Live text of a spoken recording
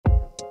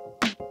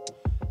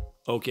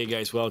Okay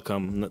guys,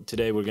 welcome.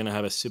 Today we're gonna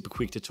have a super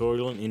quick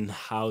tutorial in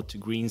how to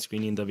green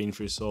screen in Davinci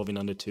Resolve in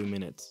under 2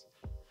 minutes.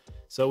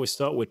 So we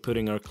start with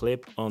putting our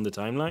clip on the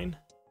timeline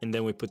and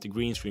then we put the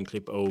green screen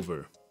clip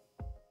over.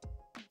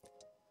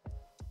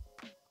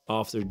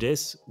 After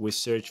this, we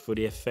search for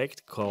the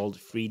effect called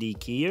 3D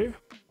keyer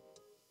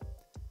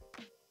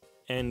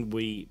and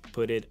we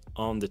put it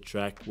on the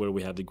track where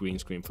we have the green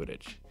screen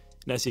footage.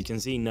 And as you can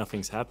see,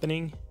 nothing's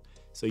happening.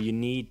 So you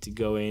need to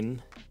go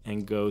in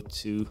and go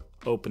to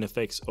Open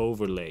Effects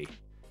Overlay,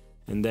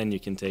 and then you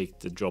can take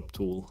the drop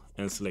tool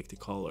and select the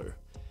color.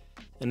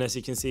 And as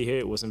you can see here,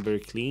 it wasn't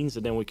very clean,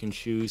 so then we can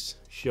choose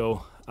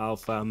Show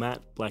Alpha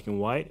Matte Black and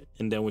White,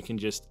 and then we can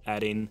just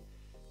add in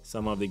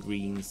some of the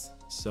greens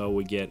so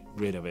we get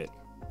rid of it.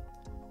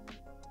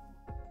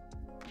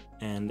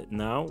 And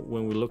now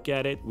when we look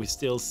at it, we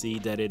still see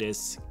that it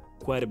is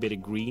quite a bit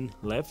of green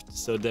left,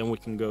 so then we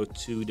can go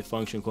to the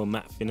function called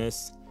Matte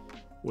Finesse,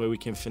 where we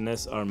can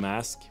finesse our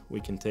mask. We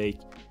can take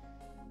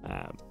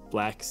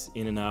blacks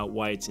in and out,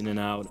 whites in and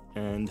out,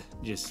 and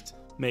just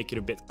make it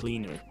a bit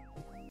cleaner.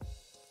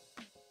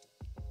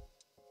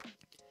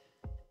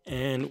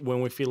 And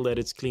when we feel that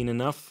it's clean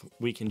enough,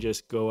 we can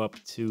just go up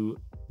to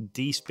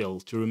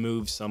despill to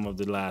remove some of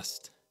the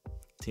last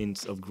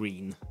tints of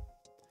green.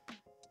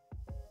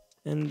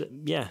 And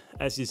yeah,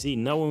 as you see,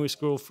 now when we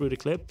scroll through the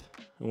clip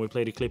and we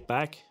play the clip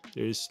back,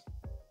 there's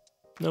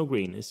no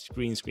green, it's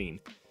green screen.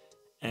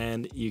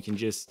 And you can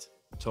just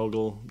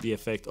toggle the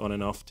effect on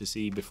and off to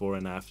see before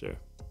and after.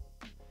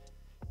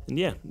 And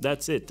yeah,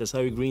 that's it. That's how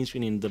you green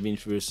screen in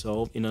Davinci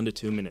Resolve in under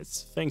 2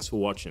 minutes. Thanks for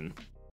watching.